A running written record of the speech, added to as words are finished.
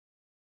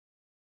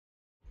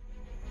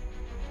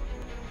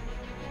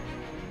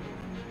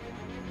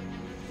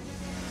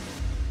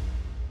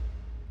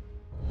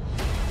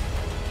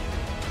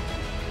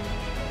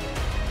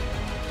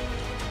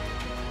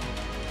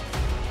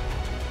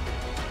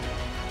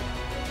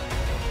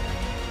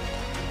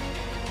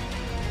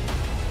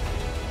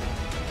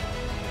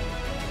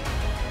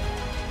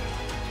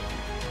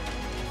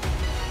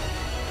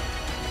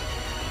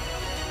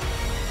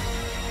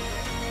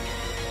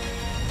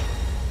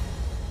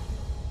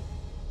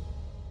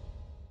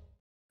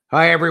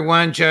Hi,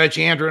 everyone. Judge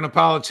Andrew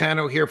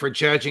Napolitano here for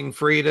Judging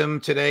Freedom.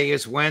 Today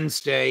is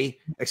Wednesday.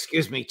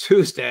 Excuse me,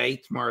 Tuesday.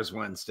 Tomorrow's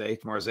Wednesday.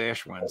 Tomorrow's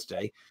Ash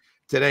Wednesday.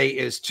 Today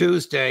is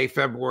Tuesday,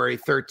 February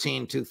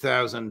 13,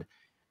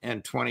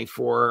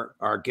 2024.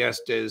 Our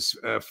guest is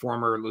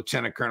former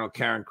Lieutenant Colonel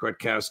Karen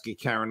Kwiatkowski.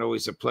 Karen,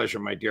 always a pleasure,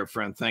 my dear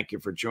friend. Thank you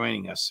for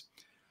joining us.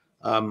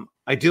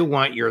 I do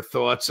want your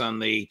thoughts on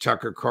the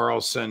Tucker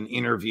Carlson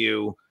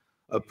interview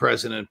of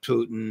President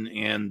Putin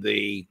and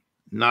the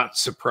not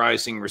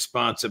surprising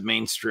response of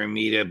mainstream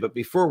media. But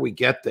before we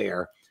get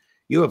there,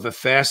 you have a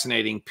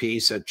fascinating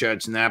piece at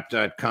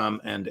judgenap.com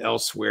and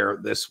elsewhere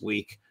this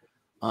week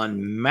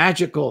on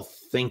magical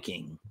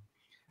thinking.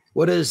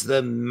 What is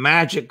the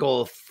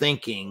magical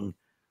thinking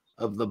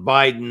of the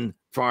Biden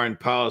foreign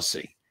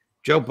policy?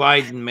 Joe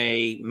Biden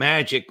may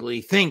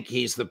magically think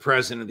he's the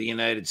president of the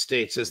United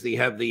States. Does he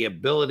have the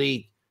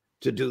ability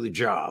to do the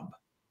job?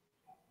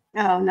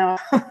 Oh, no,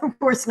 of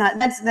course not.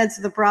 That's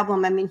the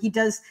problem. I mean, he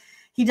does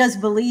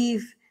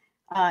believe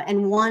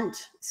and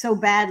want so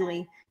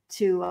badly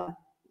to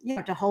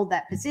to hold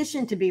that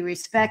position, to be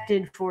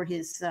respected for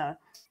his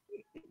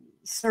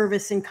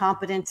service and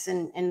competence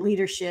and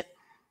leadership.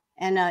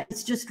 And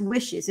it's just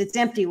wishes. It's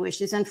empty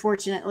wishes,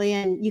 unfortunately.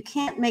 And you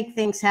can't make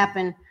things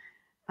happen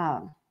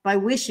by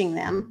wishing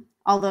them,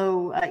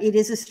 although it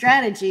is a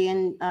strategy.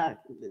 And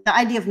the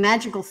idea of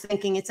magical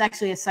thinking, it's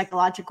actually a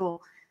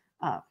psychological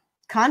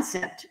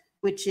concept,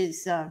 which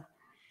is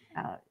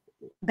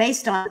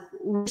based on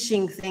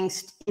wishing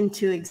things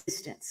into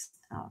existence.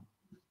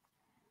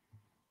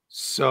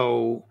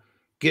 So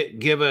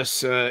give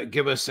us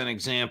an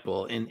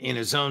example. In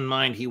his own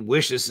mind, he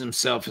wishes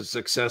himself a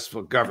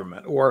successful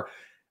government or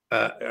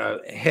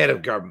head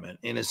of government.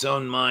 In his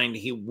own mind,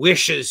 he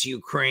wishes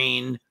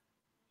Ukraine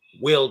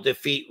will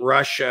defeat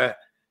Russia,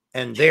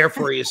 and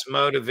therefore he is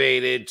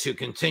motivated to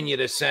continue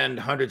to send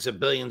hundreds of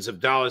billions of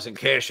dollars in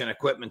cash and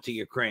equipment to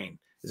Ukraine.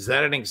 Is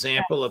that an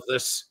example of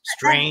this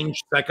strange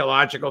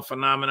psychological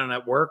phenomenon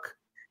at work?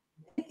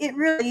 It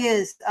really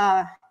is,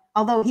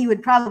 although he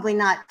would probably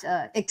not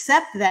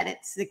accept that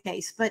it's the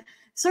case. But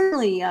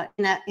certainly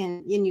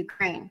in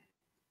Ukraine,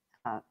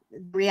 the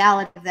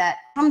reality of that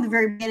from the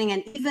very beginning,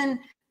 and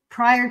even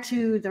prior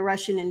to the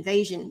Russian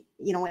invasion,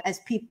 as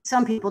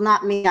some people,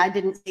 not me, I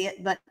didn't see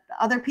it, but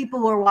other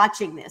people were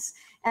watching this,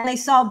 and they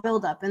saw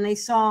buildup, and they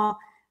saw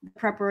the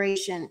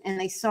preparation, and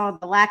they saw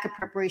the lack of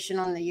preparation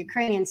on the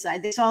Ukrainian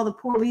side. They saw the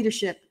poor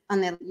leadership,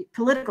 on the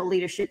political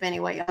leadership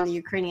anyway, on the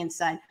Ukrainian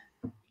side.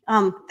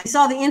 They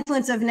saw the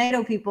influence of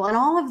NATO people, and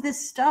all of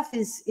this stuff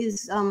is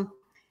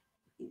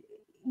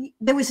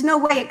there was no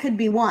way it could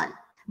be won,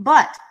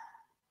 but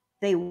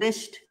they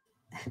wished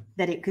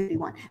that it could be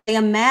won. They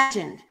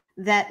imagined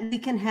that we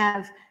can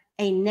have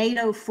a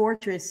NATO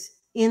fortress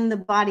in the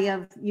body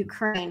of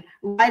Ukraine,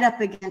 right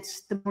up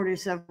against the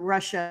borders of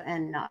Russia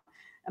and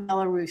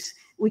Belarus.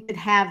 We could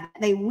have,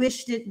 they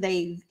wished it,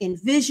 they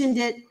envisioned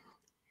it,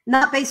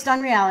 not based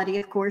on reality,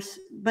 of course,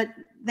 but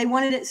they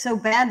wanted it so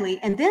badly.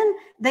 And then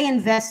they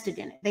invested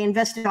in it. They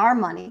invested our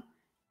money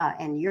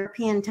and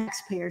European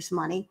taxpayers'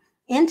 money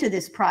into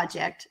this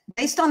project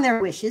based on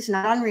their wishes,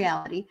 not on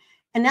reality.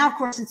 And now, of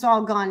course, it's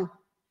all gone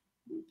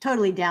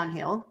totally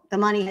downhill. The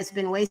money has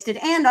been wasted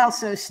and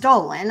also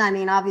stolen. I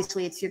mean,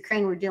 obviously, it's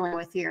Ukraine we're dealing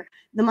with here.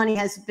 The money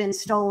has been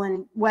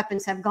stolen.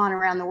 Weapons have gone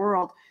around the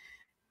world.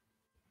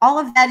 All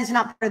of that is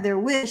not part of their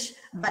wish,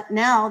 but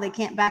now they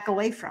can't back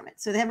away from it.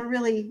 So they have a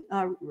really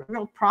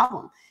real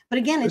problem. But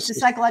again, it's a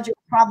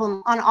psychological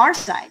problem on our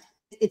side.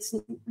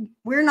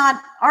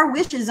 Our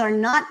wishes are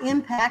not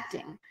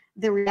impacting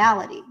the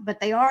reality, but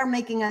they are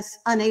making us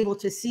unable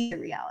to see the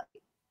reality.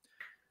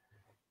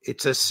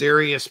 It's a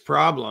serious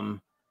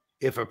problem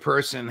if a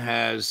person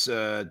has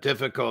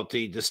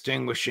difficulty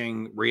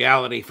distinguishing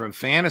reality from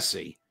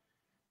fantasy.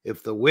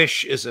 If the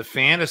wish is a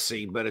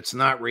fantasy, but it's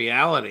not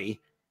reality,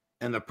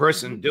 and the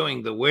person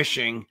doing the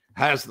wishing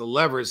has the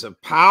levers of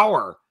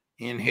power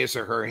in his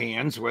or her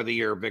hands, whether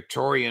you're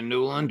Victoria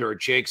Nuland or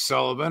Jake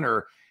Sullivan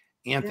or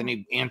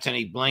Anthony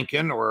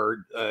Blinken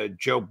or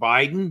Joe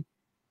Biden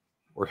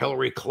or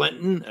Hillary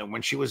Clinton, and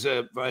when she was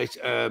I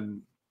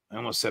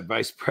almost said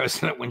vice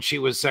president, when she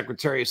was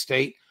Secretary of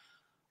State,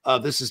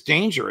 this is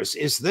dangerous.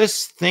 Is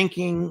this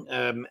thinking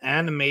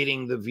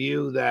animating the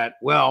view that,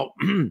 well,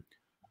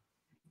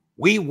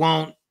 we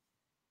won't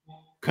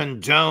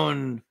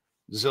condone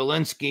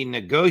Zelensky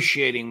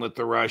negotiating with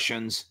the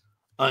Russians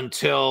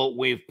until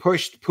we've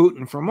pushed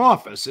Putin from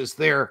office? Is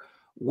their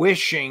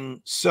wishing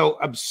so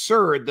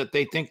absurd that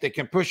they think they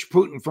can push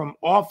Putin from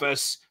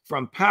office,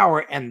 from power,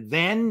 and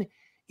then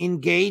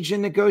engage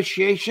in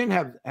negotiation?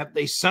 Have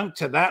they sunk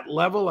to that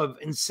level of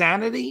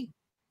insanity?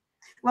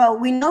 Well,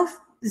 we know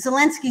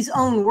Zelensky's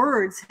own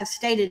words have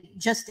stated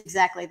just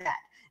exactly that.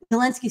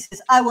 Zelensky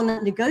says, I will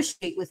not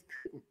negotiate with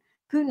Putin.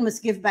 Putin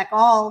must give back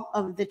all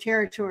of the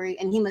territory,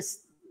 and he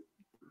must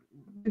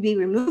be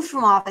removed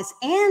from office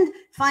and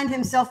find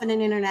himself in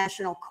an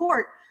international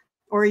court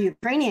or a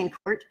Ukrainian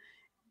court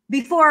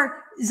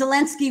before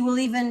Zelensky will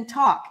even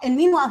talk. And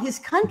meanwhile, his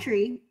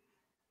country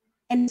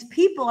and his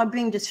people are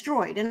being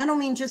destroyed. And I don't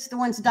mean just the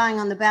ones dying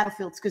on the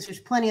battlefields, because there's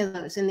plenty of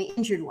those, and the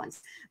injured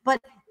ones.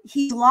 But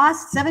he's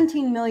lost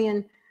 17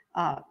 million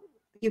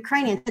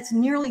Ukrainians. That's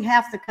nearly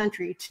half the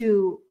country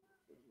to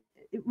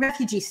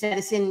refugee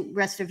status in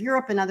rest of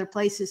Europe and other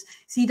places.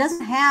 So he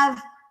doesn't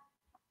have,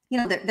 you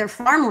know, their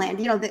farmland.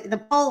 You know,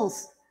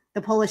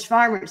 the Polish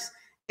farmers,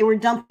 they were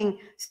dumping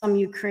some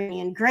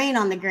Ukrainian grain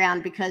on the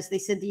ground because they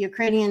said the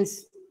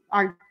Ukrainians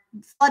are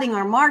flooding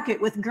our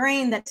market with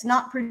grain that's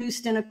not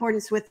produced in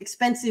accordance with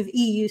expensive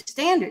EU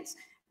standards.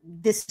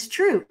 This is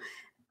true.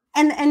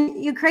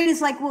 And Ukraine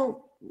is like,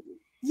 well,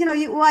 you know,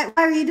 why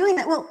are you doing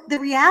that? Well, the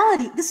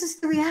reality, this is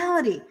the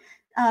reality.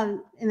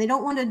 And they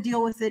don't want to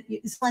deal with it.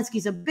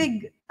 Zelensky's a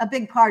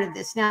big part of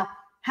this. Now,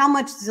 how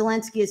much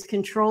Zelensky is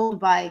controlled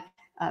by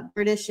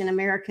British and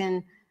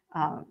American,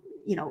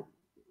 you know,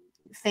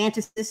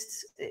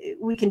 fantasists,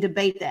 we can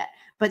debate that.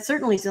 But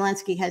certainly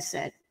Zelensky has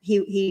said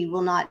he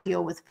will not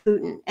deal with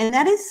Putin. And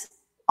that is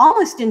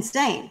almost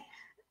insane,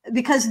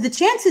 because the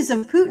chances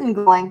of Putin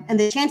going and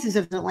the chances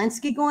of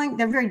Zelensky going,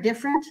 they're very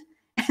different.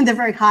 And they're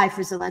very high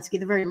for Zelensky.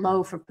 They're very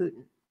low for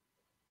Putin.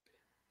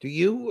 Do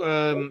you,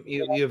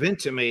 you've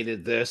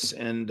intimated this,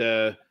 and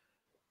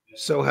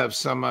so have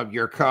some of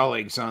your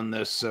colleagues on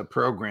this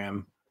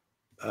program,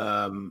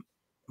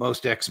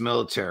 most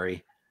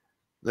ex-military,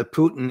 that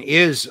Putin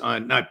is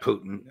not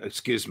Putin,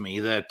 excuse me,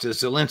 that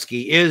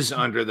Zelensky is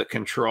under the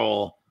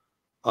control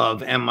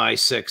of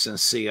MI6 and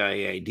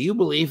CIA. Do you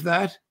believe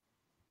that?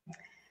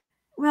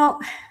 Well,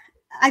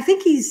 I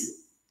think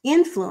he's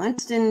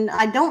influenced, and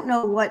I don't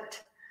know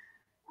what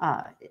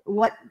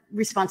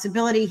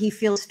responsibility he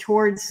feels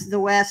towards the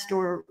West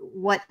or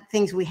what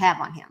things we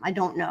have on him. I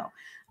don't know.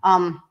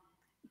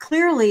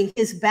 Clearly,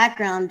 his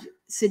background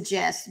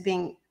suggests,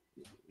 being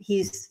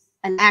he's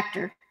an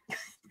actor,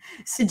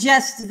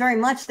 suggests very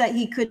much that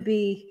he could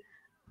be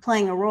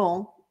playing a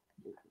role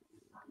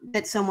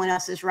that someone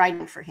else is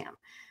writing for him.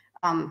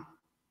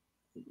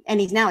 And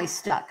he's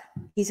stuck.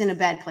 He's in a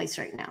bad place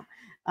right now.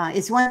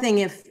 It's one thing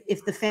if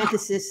the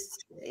fantasists,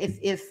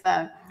 if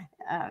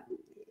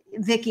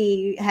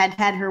Vicky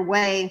had her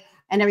way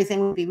and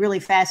everything would be really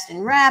fast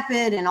and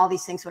rapid and all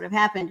these things would have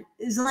happened,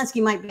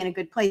 Zelensky might be in a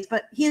good place.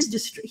 But he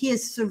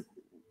has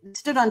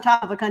stood on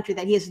top of a country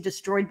that he has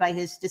destroyed by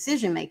his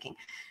decision making.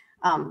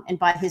 And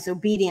by his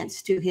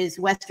obedience to his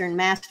Western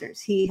masters.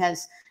 He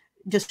has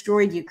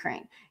destroyed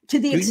Ukraine to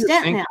the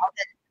extent now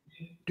that...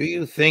 Do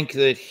you think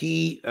that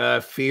he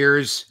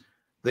fears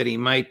that he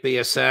might be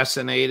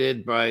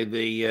assassinated by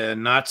the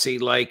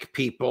Nazi-like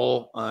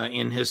people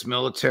in his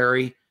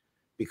military,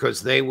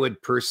 because they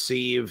would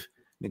perceive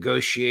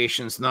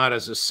negotiations not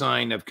as a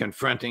sign of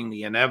confronting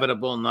the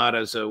inevitable, not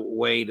as a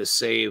way to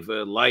save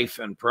life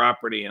and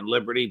property and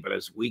liberty, but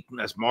as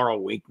weakness,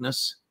 moral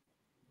weakness?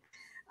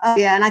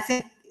 Yeah, and I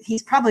think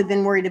he's probably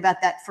been worried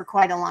about that for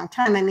quite a long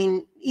time. I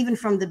mean, even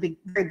from the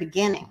very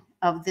beginning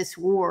of this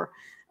war,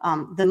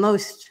 the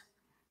most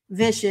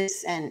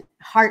vicious and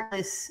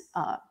heartless,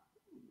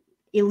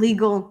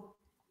 illegal,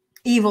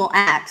 evil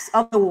acts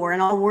of the war,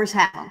 and all wars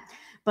have them,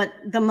 but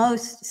the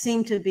most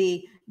seem to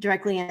be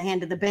directly in the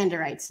hand of the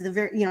Banderites,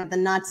 the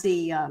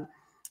Nazi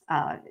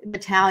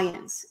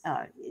battalions.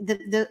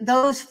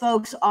 Those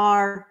folks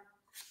are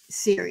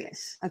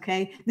serious.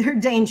 Okay, they're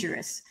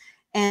dangerous.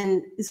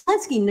 And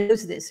Zelensky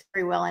knows this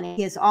very well, and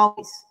he has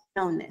always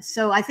known this.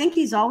 So I think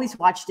he's always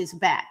watched his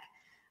back.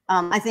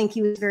 I think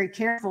he was very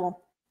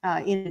careful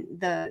in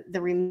the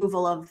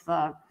removal of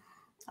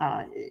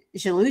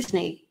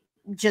Zaluzhny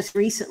just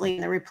recently,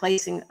 in the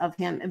replacing of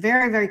him.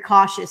 Very, very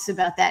cautious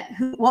about that.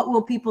 What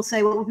will people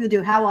say? What will people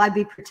do? How will I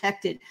be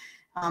protected?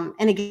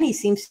 And again, he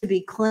seems to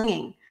be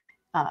clinging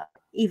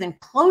even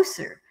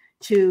closer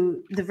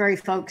to the very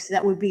folks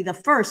that would be the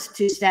first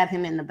to stab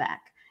him in the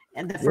back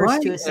and the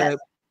first to assassinate.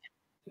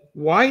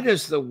 Why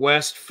does the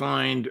West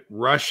find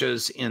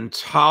Russia's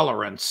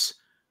intolerance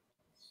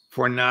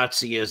for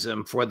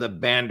Nazism, for the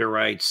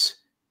Banderites,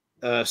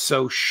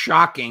 so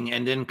shocking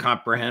and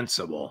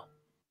incomprehensible?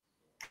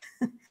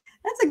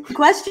 That's a good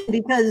question,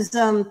 because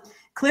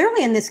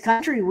clearly in this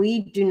country,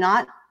 we do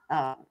not,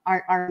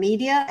 our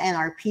media and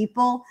our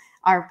people,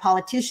 our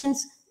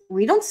politicians,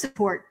 we don't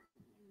support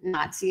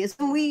Nazism.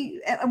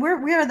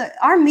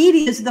 Our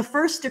media is the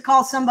first to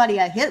call somebody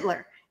a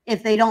Hitler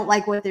if they don't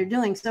like what they're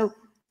doing. So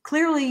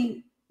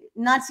clearly,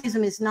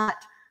 Nazism is not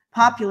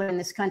popular in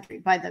this country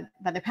by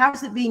the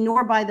powers that be,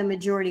 nor by the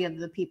majority of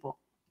the people.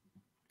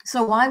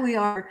 So why we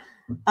are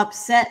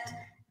upset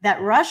that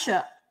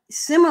Russia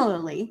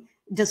similarly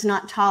does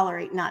not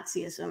tolerate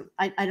Nazism,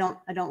 I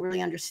don't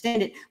really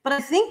understand it. But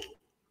I think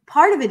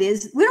part of it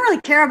is we don't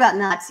really care about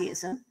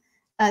Nazism.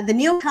 The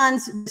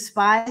neocons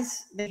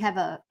despise, they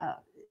have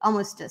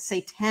almost a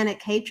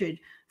satanic hatred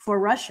for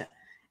Russia,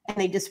 and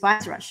they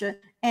despise Russia.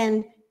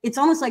 And it's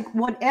almost like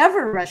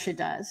whatever Russia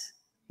does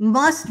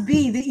must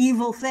be the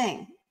evil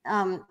thing.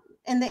 And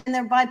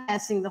they're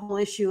bypassing the whole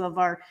issue of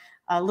our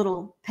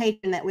little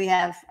patron that we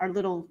have, our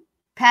little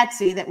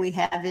patsy that we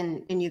have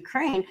in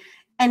Ukraine,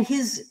 and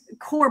his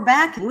core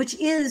backing, which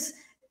is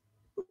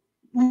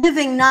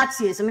living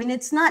Nazism. I mean,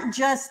 it's not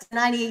just a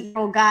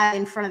 98-year-old guy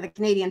in front of the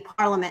Canadian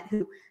Parliament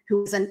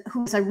who's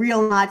a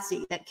real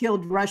Nazi that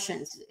killed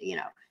Russians. You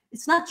know,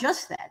 it's not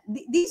just that.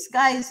 These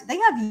guys, they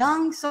have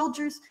young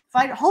soldiers,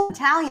 whole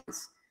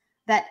battalions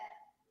that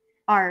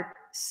are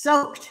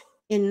soaked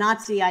in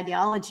Nazi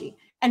ideology,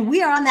 and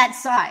we are on that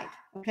side.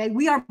 Okay,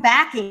 we are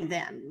backing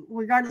them,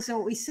 regardless of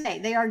what we say.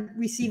 They are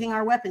receiving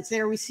our weapons. They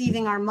are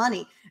receiving our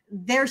money.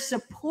 Their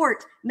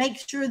support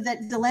makes sure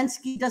that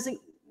Zelensky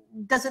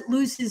doesn't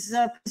lose his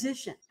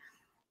position.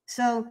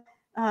 So,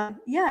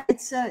 yeah,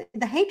 it's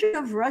the hatred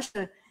of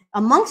Russia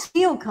amongst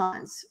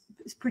neocons,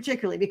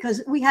 particularly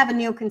because we have a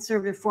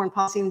neoconservative foreign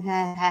policy and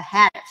have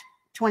had it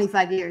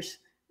 25 years,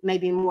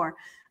 maybe more.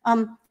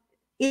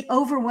 It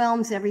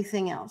overwhelms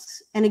everything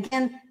else. And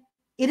again,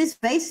 it is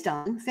based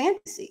on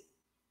fantasy.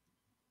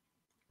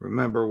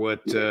 Remember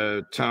what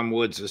Tom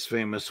Woods'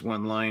 famous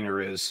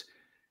one-liner is: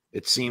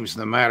 it seems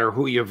no matter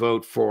who you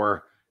vote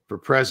for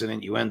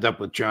president, you end up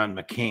with John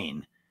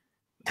McCain.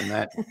 And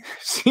that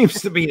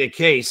seems to be the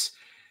case,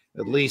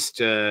 at least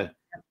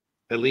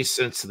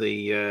since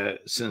the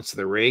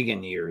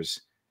Reagan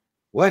years.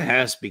 What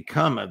has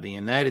become of the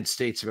United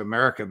States of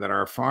America that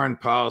our foreign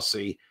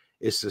policy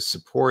is to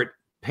support,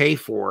 pay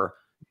for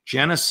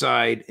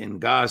genocide in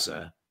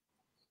Gaza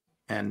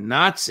and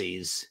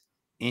Nazis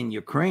in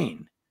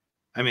Ukraine?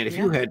 I mean, if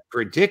you had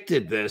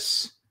predicted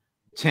this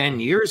 10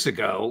 years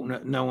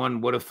ago, no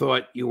one would have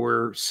thought you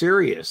were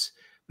serious.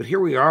 But here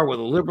we are with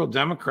a liberal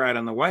Democrat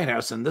in the White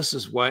House, and this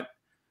is what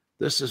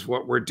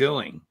we're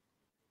doing.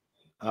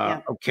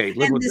 Okay,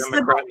 liberal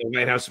Democrat in the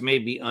White House may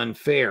be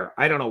unfair.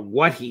 I don't know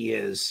what he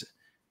is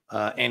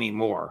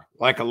anymore.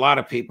 Like a lot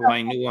of people,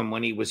 I knew him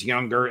when he was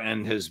younger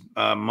and his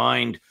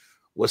mind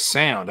was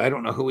sound. I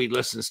don't know who he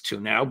listens to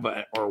now,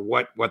 or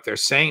what they're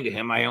saying to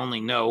him. I only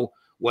know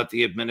what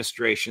the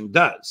administration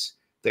does.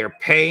 They're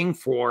paying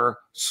for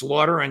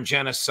slaughter and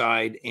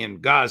genocide in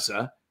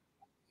Gaza,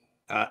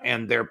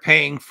 and they're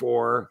paying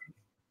for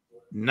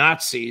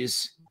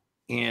Nazis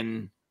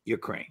in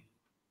Ukraine.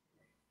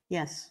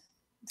 Yes,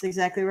 that's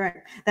exactly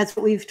right. That's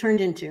what we've turned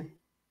into.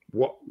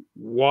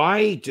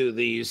 Why do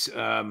these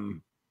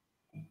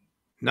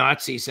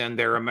Nazis and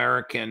their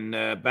American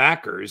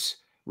backers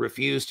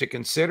refuse to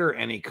consider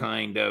any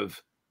kind of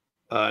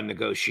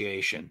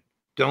negotiation?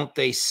 Don't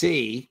they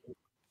see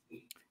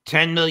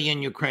 10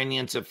 million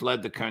Ukrainians have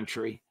fled the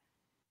country?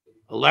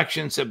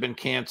 Elections have been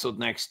canceled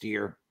next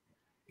year.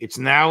 It's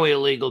now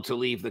illegal to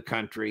leave the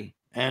country.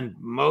 And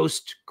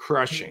most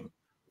crushing,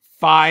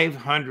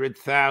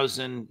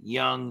 500,000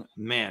 young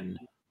men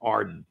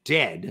are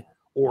dead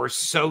or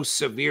so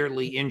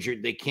severely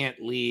injured they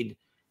can't lead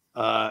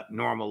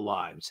normal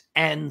lives.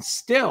 And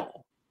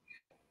still,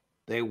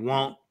 they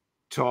won't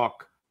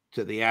talk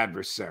to the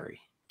adversary.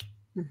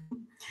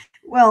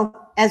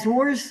 Well, as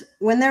wars,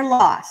 when they're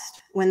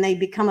lost, when they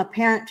become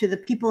apparent to the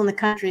people in the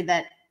country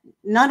that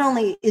not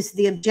only is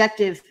the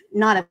objective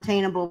not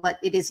obtainable, but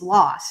it is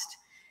lost,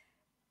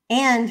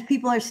 and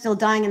people are still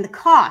dying, and the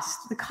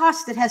cost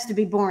that has to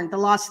be borne, the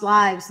lost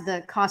lives,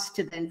 the cost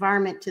to the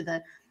environment, to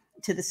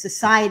the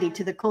society,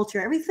 to the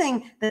culture,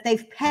 everything that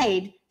they've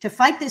paid to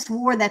fight this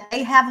war that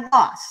they have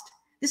lost.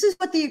 This is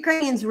what the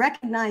Ukrainians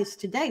recognize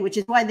today, which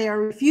is why they are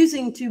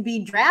refusing to be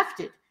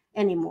drafted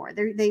anymore.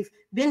 They've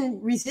been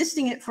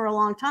resisting it for a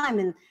long time,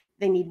 and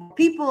they need more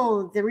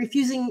people. They're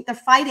refusing. They're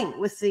fighting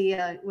with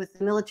the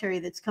military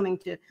that's coming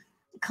to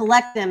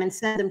collect them and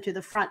send them to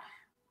the front.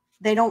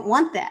 They don't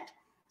want that.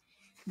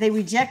 They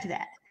reject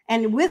that.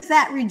 And with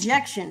that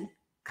rejection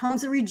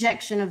comes a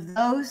rejection of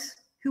those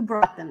who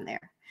brought them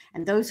there.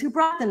 And those who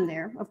brought them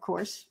there, of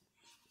course,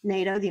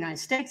 NATO, the United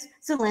States,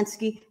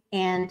 Zelensky,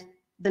 and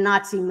the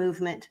Nazi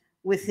movement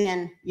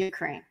within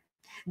Ukraine.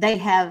 They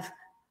have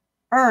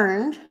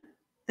earned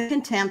the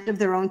contempt of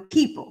their own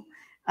people.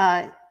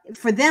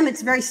 For them,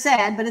 it's very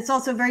sad, but it's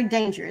also very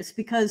dangerous,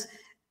 because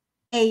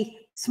a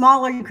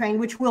smaller Ukraine,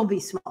 which will be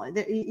smaller,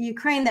 the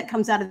Ukraine that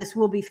comes out of this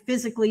will be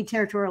physically,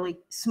 territorially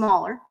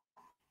smaller.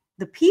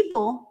 The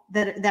people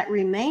that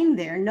remain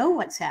there know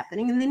what's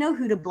happening, and they know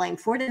who to blame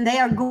for it, and they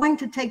are going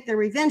to take their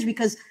revenge,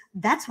 because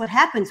that's what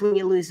happens when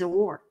you lose a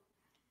war.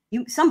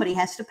 Somebody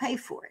has to pay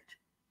for it.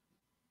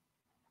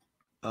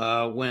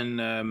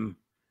 When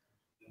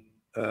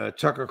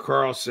Tucker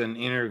Carlson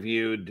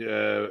interviewed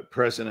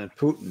President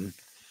Putin,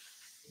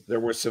 there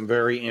were some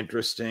very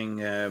interesting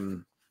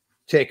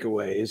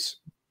takeaways.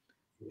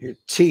 Here,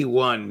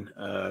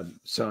 T1,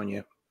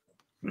 Sonia.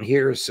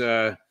 Here's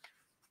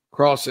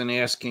Carlson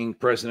asking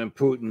President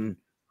Putin,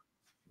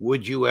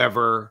 would you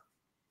ever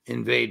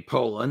invade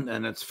Poland?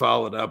 And it's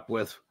followed up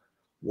with,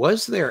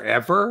 was there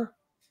ever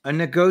a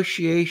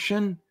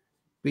negotiation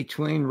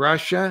between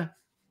Russia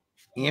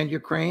and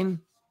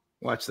Ukraine?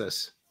 Watch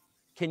this.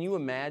 Can you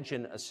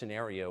imagine a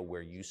scenario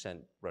where you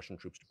sent Russian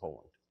troops to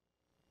Poland?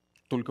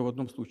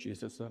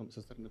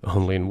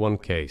 Only in one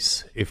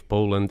case, if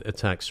Poland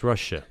attacks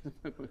Russia.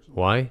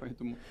 Why?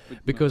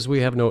 Because we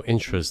have no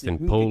interest in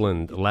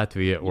Poland,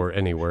 Latvia, or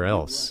anywhere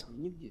else.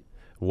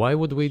 Why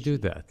would we do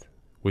that?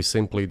 We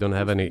simply don't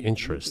have any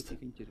interest.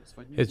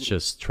 It's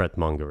just threat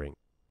mongering.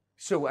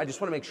 So I just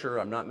want to make sure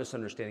I'm not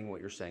misunderstanding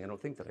what you're saying. I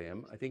don't think that I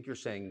am. I think you're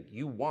saying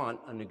you want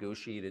a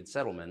negotiated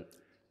settlement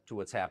to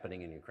what's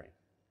happening in Ukraine.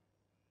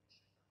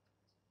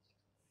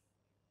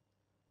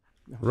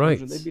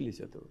 Right.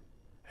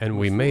 And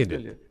we made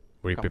it.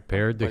 We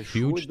prepared a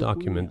huge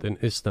document in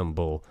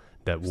Istanbul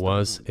that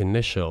was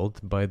initialed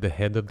by the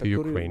head of the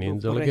Ukrainian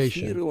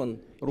delegation.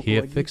 He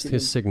affixed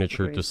his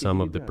signature to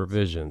some of the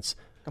provisions,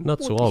 not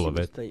to all of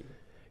it.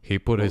 He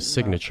put his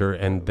signature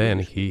and then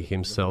he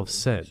himself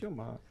said,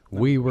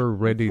 "We were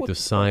ready to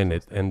sign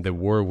it and the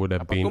war would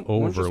have been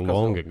over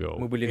long ago,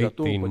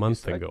 18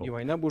 months ago.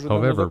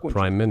 However,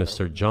 Prime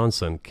Minister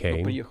Johnson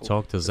came,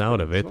 talked us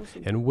out of it,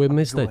 and we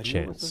missed that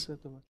chance."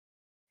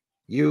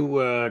 You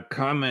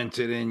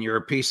commented in your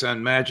piece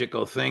on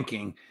magical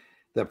thinking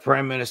that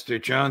Prime Minister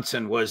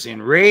Johnson was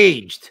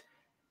enraged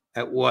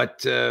at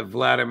what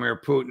Vladimir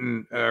Putin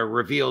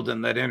revealed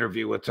in that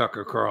interview with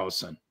Tucker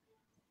Carlson.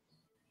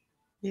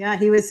 Yeah,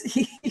 he was.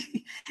 He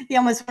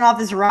almost went off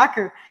his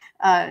rocker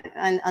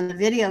on the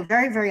video.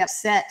 Very, very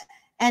upset.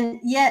 And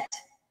yet,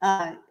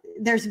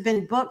 there's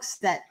been books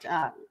that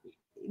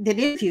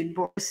interviewed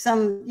Boris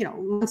some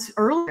months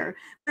earlier,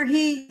 where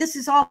this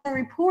is all been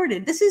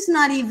reported. This is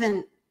not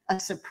even a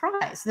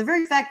surprise. The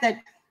very fact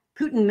that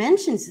Putin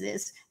mentions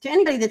this to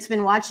anybody that's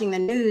been watching the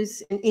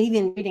news and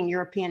even reading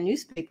European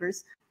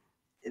newspapers,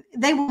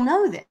 they will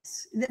know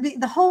this.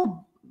 The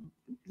whole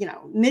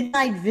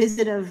midnight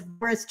visit of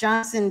Boris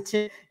Johnson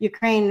to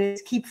Ukraine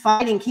is keep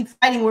fighting,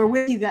 we're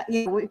with you guys,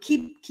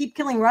 keep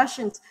killing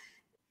Russians.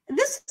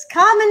 This is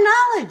common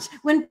knowledge.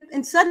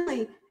 And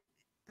suddenly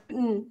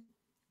Putin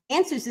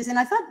answers this, and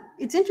I thought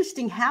it's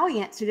interesting how he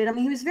answered it. I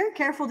mean, he was very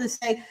careful to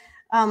say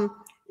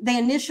they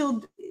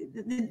initialed,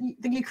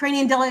 the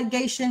Ukrainian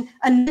delegation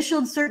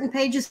initialed certain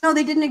pages. No,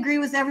 they didn't agree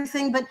with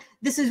everything, but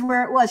this is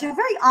where it was.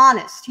 Very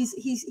honest.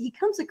 He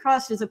comes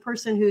across as a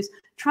person who's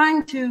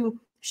trying to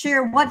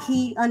share what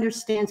he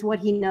understands, what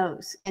he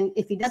knows, and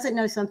if he doesn't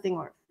know something,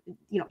 or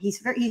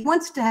he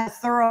wants to have a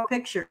thorough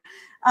picture.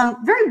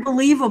 Very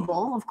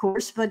believable, of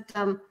course, but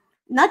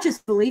not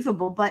just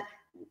believable, but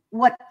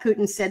what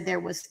Putin said there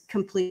was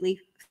completely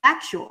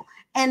factual.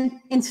 And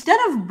instead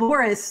of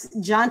Boris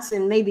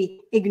Johnson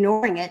maybe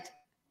ignoring it,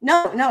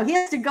 no, he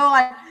has to go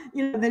on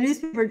the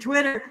newspaper,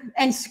 Twitter,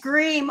 and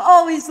scream,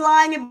 "Oh, he's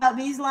lying about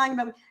me. He's lying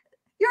about me."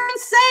 You're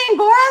insane,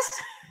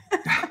 Boris.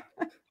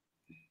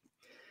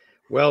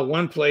 Well,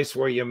 one place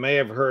where you may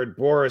have heard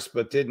Boris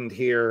but didn't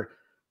hear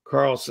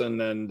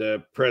Carlson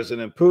and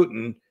President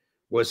Putin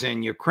was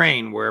in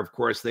Ukraine, where, of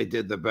course, they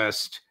did the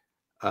best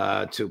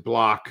to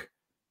block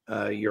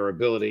your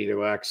ability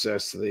to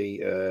access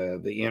the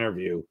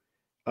interview.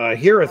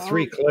 Here are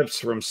three clips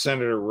from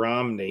Senator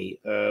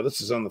Romney.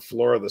 This is on the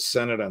floor of the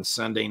Senate on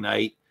Sunday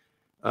night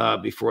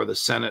before the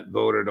Senate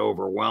voted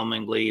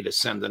overwhelmingly to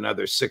send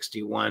another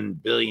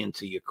 $61 billion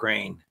to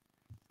Ukraine.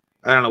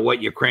 I don't know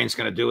what Ukraine's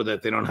going to do with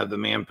it. They don't have the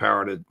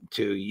manpower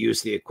to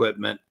use the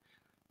equipment.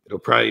 It'll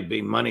probably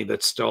be money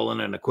that's stolen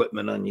and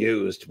equipment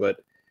unused.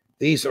 But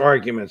these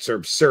arguments are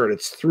absurd.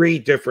 It's three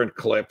different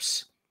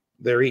clips.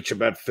 They're each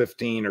about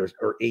 15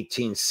 or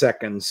 18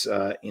 seconds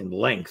in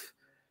length.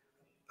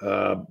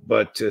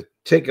 But to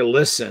take a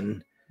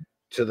listen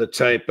to the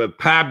type of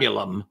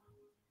pabulum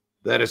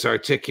that is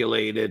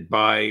articulated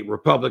by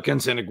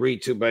Republicans and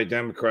agreed to by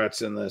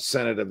Democrats in the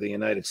Senate of the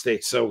United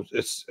States. So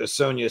it's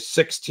Sonia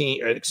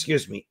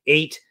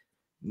 8,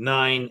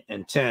 9,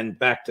 and 10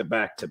 back to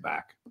back to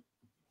back.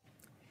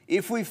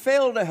 If we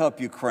fail to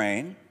help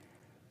Ukraine,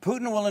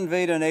 Putin will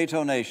invade a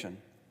NATO nation.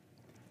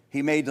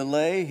 He may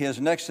delay his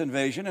next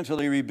invasion until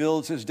he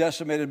rebuilds his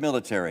decimated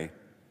military.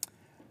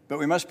 But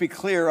we must be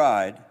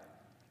clear-eyed.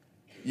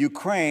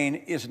 Ukraine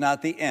is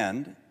not the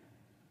end.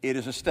 It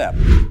is a step.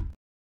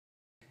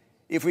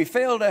 If we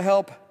fail to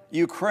help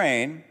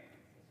Ukraine,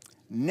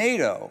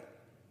 NATO,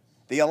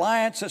 the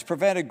alliance that's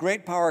prevented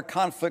great power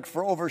conflict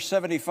for over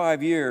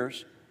 75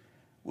 years,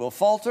 will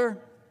falter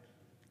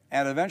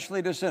and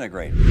eventually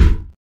disintegrate.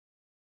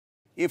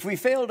 If we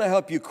fail to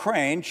help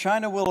Ukraine,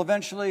 China will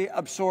eventually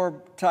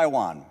absorb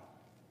Taiwan.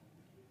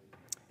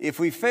 If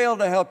we fail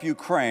to help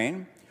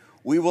Ukraine,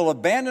 we will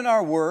abandon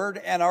our word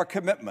and our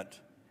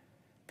commitment,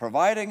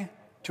 providing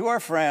to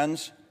our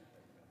friends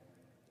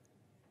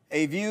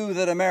a view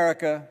that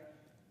America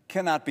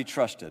cannot be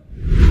trusted.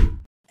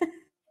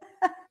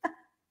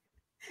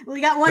 We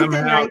got one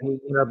thing right.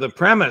 The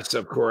premise,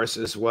 of course,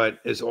 is what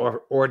is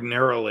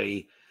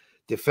ordinarily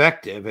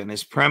defective, and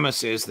his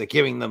premise is that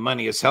giving them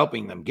money is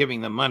helping them.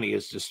 Giving them money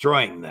is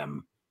destroying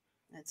them.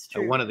 That's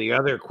true. One of the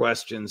other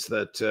questions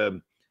that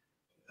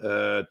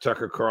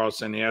Tucker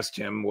Carlson asked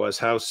him was,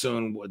 how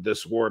soon would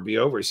this war be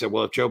over? He said,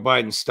 well, if Joe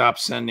Biden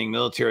stops sending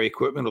military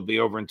equipment, it'll be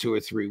over in 2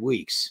 or 3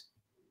 weeks.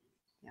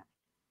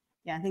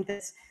 Yeah, I think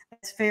that's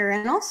fair.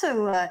 And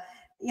also,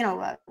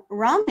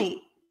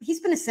 Romney, he's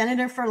been a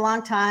senator for a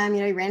long time.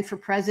 He ran for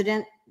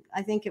president,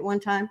 I think, at one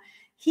time.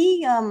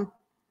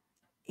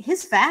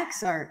 His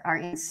facts are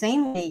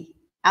insanely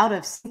out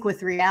of sync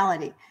with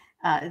reality.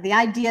 The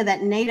idea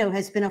that NATO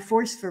has been a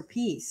force for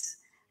peace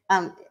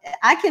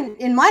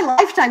In my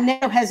lifetime,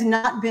 NATO has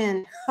not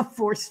been a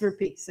force for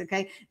peace.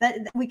 Okay,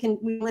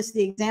 we list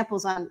the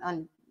examples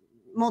on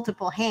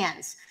multiple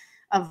hands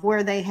of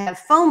where they have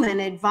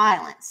fomented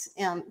violence,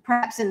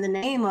 perhaps in the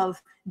name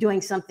of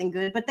doing something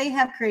good, but they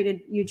have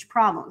created huge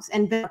problems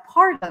and been a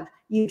part of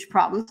huge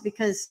problems,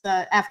 because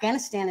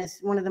Afghanistan is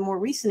one of the more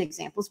recent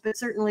examples, but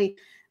certainly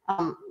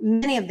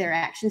many of their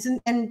actions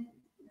and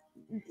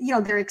you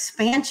know, their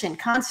expansion,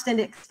 constant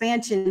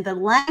expansion, the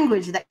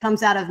language that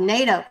comes out of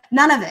NATO,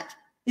 none of it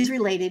is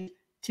related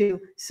to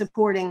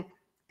supporting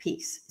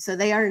peace. So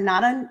they are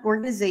not an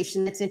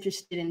organization that's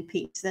interested in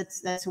peace.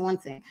 That's one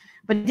thing.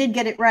 But it did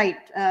get it right.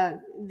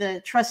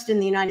 The trust in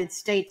the United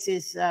States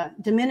is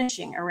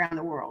diminishing around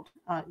the world.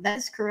 That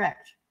is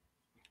correct.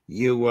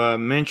 You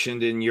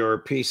mentioned in your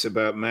piece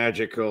about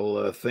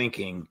magical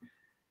thinking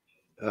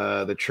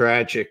the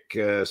tragic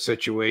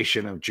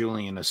situation of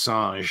Julian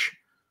Assange,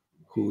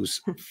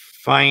 whose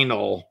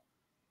final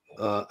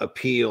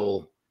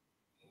appeal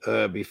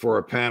before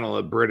a panel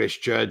of British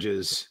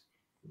judges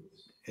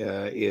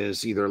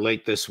is either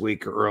late this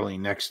week or early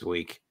next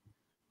week.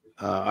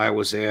 I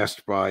was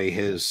asked by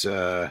his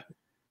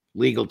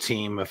legal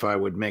team if I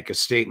would make a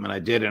statement. I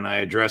did, and I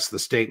addressed the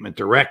statement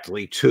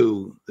directly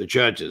to the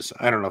judges.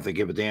 I don't know if they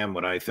give a damn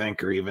what I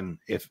think, or even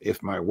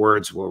if my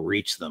words will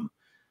reach them.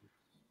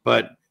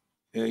 But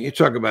you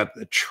talk about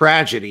the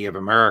tragedy of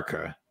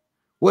America.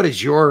 What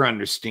is your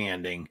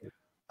understanding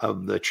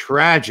of the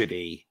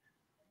tragedy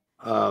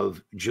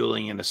of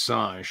Julian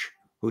Assange,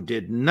 who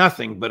did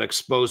nothing but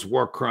expose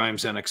war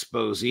crimes and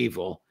expose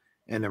evil,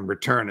 and in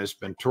return has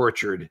been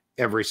tortured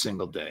every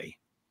single day?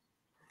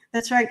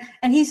 That's right.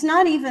 And he's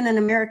not even an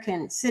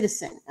American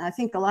citizen. I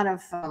think a lot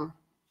of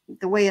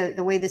the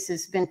way this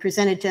has been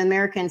presented to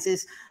Americans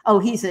is, oh,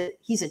 he's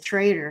a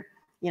traitor.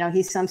 You know,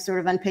 he's some sort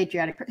of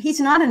unpatriotic. He's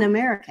not an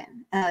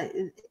American.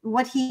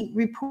 What he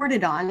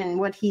reported on and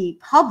what he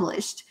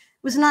published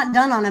was not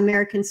done on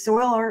American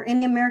soil or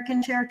any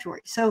American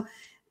territory. So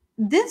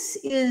this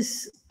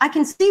is, I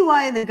can see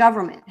why the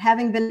government,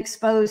 having been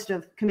exposed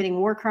of committing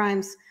war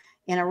crimes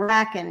in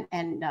Iraq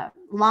and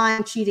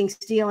lying, cheating,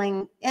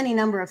 stealing, any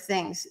number of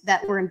things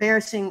that were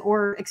embarrassing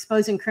or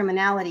exposing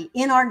criminality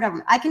in our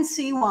government, I can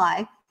see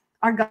why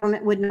our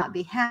government would not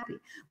be happy.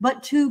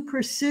 But to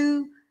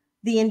pursue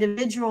the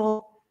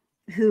individual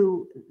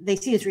who they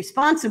see as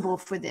responsible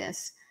for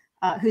this,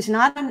 who's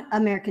not an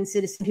American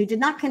citizen, who did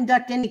not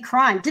conduct any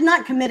crime, did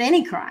not commit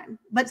any crime,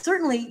 but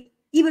certainly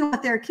even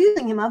what they're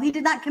accusing him of, he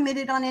did not commit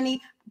it on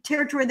any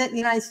territory that the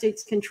United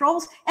States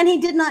controls, and he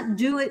did not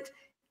do it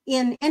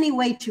in any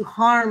way to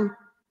harm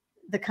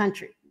the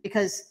country,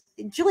 because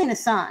Julian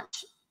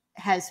Assange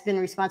has been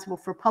responsible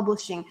for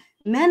publishing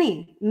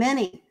many,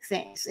 many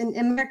things, and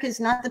America is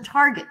not the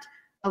target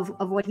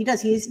of what he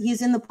does.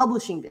 He's in the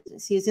publishing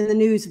business. He is in the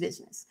news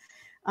business.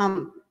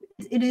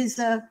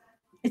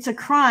 It's a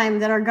crime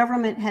that our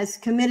government has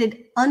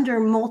committed under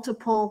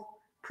multiple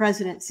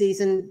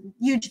presidencies, and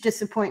huge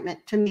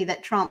disappointment to me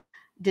that Trump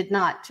did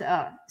not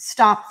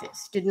stop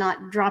this, did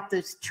not drop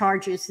those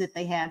charges that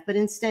they had, but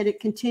instead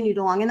it continued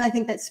along. And I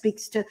think that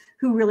speaks to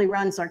who really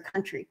runs our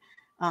country.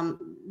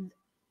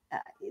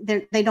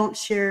 They don't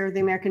share the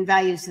American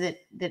values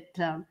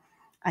that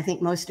I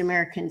think most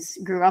Americans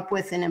grew up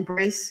with and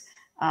embrace.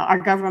 Our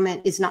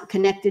government is not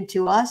connected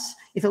to us.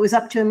 If it was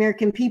up to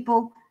American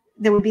people,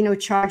 there would be no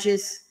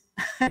charges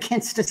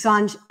against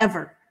Assange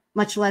ever,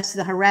 much less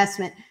the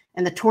harassment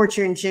and the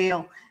torture in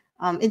jail.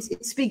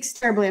 It speaks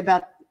terribly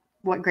about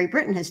what Great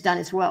Britain has done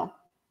as well.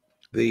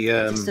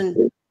 Just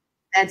a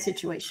bad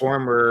situation.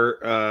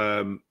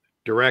 Former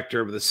director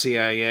of the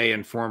CIA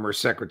and former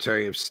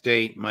Secretary of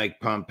State Mike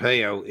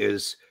Pompeo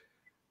is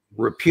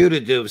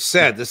reputed to have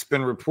said, this has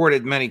been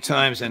reported many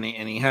times, and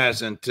he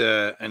hasn't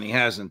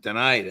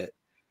denied it,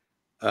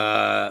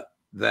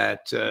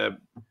 that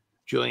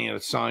Julian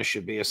Assange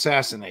should be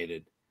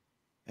assassinated.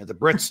 And the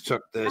Brits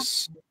took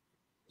this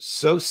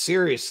so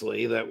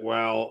seriously that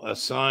while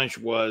Assange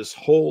was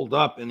holed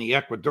up in the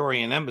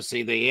Ecuadorian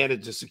embassy, they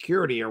added to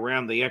security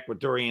around the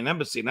Ecuadorian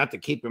embassy, not to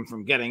keep him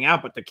from getting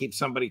out, but to keep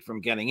somebody from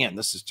getting in.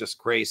 This is just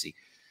crazy.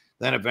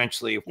 Then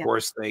eventually, of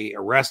course, they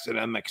arrested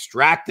him,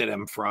 extracted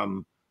him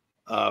from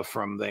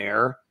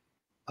there,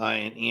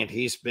 and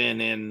he's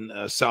been in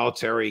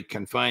solitary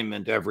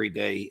confinement every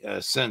day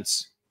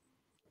since.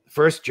 The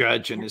first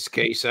judge in his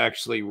case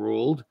actually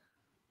ruled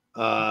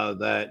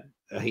that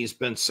he's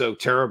been so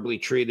terribly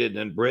treated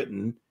in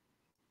Britain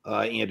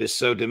and is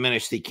so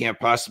diminished he can't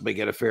possibly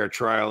get a fair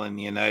trial in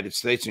the United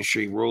States, and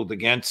she ruled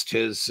against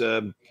his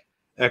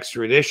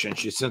extradition.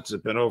 She's since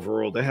been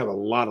overruled. They have a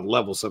lot of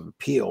levels of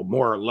appeal,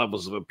 more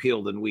levels of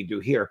appeal than we do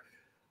here.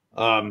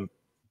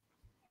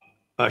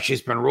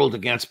 She's been ruled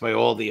against by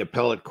all the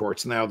appellate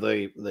courts. Now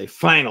the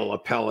final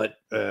appellate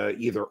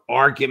either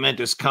argument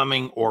is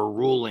coming or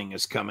ruling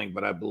is coming,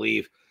 but I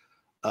believe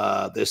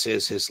this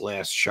is his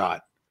last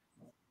shot.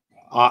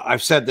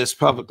 I've said this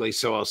publicly,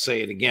 so I'll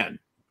say it again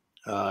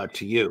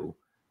to you.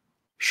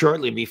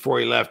 Shortly before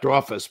he left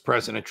office,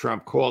 President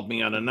Trump called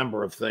me on a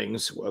number of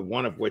things,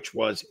 one of which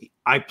was,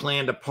 I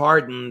plan to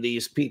pardon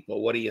these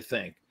people. What do you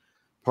think?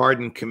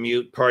 pardon,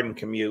 commute, pardon,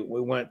 commute.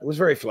 We went, it was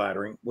very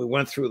flattering. We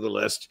went through the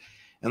list.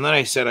 And then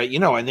I said, you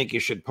know, I think you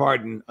should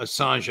pardon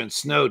Assange and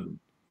Snowden.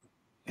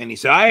 And he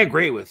said, I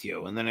agree with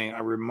you. And then I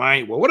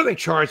remind, well, what are they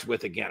charged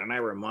with again? And I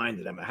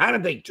reminded him, how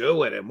did they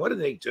do it? And what did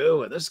they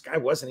do? And this guy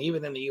wasn't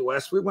even in the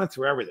U.S. We went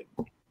through everything.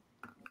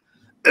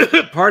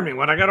 Pardon me.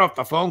 When I got off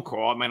the phone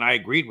call, I mean, I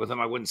agreed with him.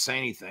 I wouldn't say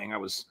anything. I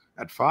was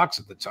at Fox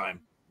at the time.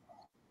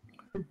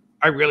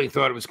 I really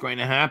thought it was going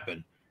to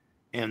happen.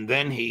 And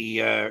then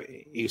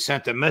he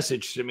sent a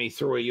message to me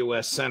through a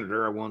U.S.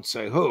 senator, I won't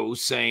say who,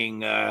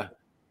 saying,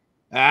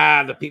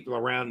 the people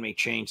around me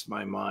changed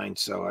my mind.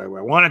 So I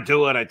want to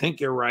do it. I think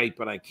you're right,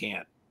 but I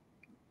can't.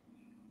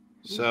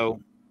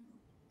 So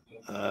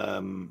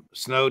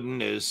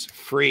Snowden is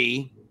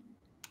free,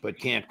 but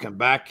can't come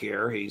back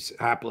here. He's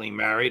happily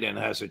married and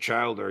has a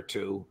child or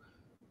two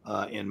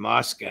in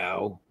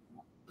Moscow.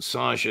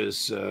 Assange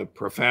is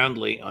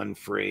profoundly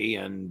unfree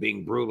and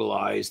being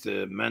brutalized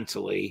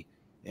mentally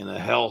in a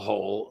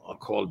hellhole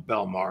called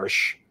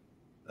Belmarsh.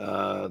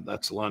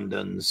 That's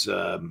London's,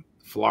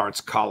 Florence,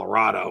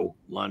 Colorado,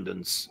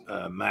 London's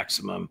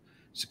maximum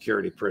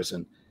security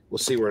prison. We'll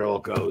see where it all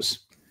goes.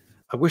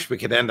 I wish we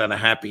could end on a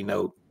happy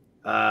note.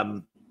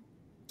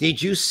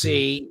 Did you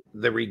see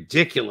the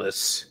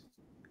ridiculous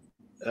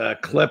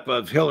clip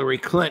of Hillary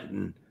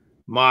Clinton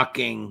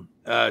mocking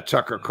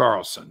Tucker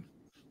Carlson?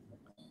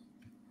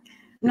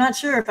 I'm not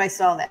sure if I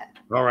saw that.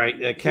 All right,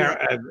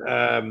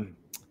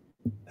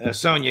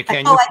 Sonia,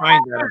 can you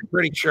find that?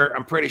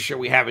 I'm pretty sure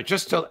we have it.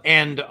 Just to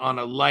end on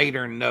a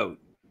lighter note.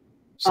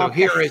 So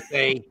here is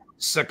a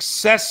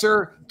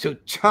successor to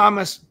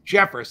Thomas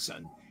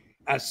Jefferson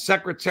as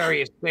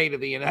Secretary of State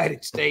of the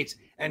United States,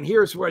 and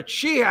here's what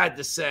she had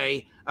to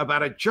say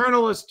about a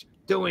journalist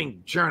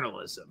doing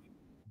journalism.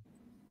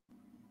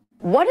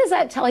 What does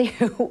that tell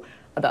you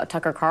about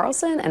Tucker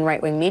Carlson and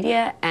right-wing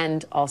media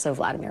and also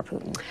Vladimir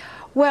Putin?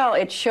 Well,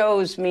 it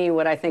shows me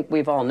what I think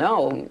we've all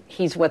known.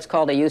 He's what's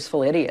called a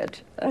useful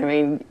idiot. I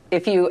mean,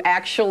 if you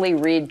actually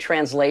read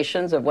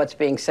translations of what's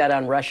being said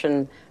on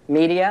Russian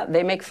media,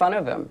 they make fun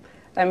of him.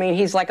 I mean,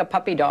 he's like a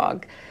puppy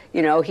dog.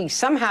 You know, he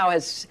somehow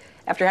has,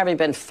 after having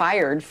been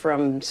fired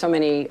from so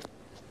many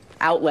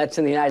outlets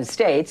in the United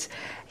States,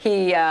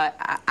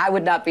 I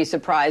would not be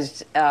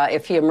surprised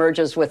if he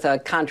emerges with a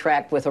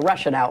contract with a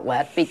Russian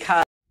outlet,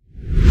 because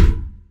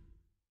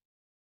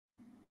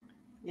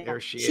there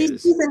she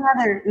is. She's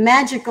another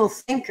magical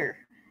thinker.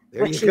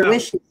 There what you she go.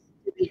 wishes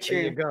to be true.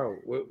 There you go.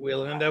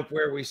 We'll end up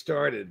where we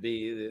started.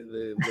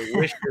 The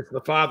wish is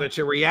the father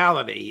to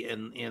reality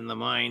in the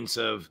minds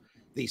of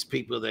these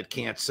people that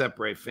can't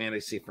separate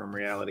fantasy from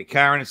reality.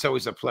 Karen, it's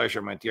always a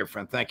pleasure, my dear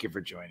friend. Thank you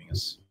for joining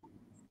us.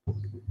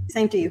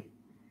 Same to you.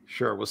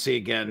 Sure. We'll see you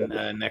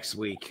again next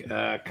week.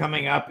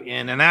 Coming up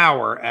in an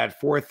hour at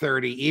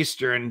 4:30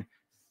 Eastern,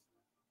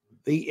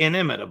 the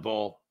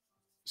inimitable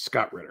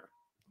Scott Ritter.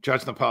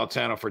 Judge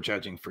Napolitano for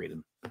Judging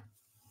Freedom.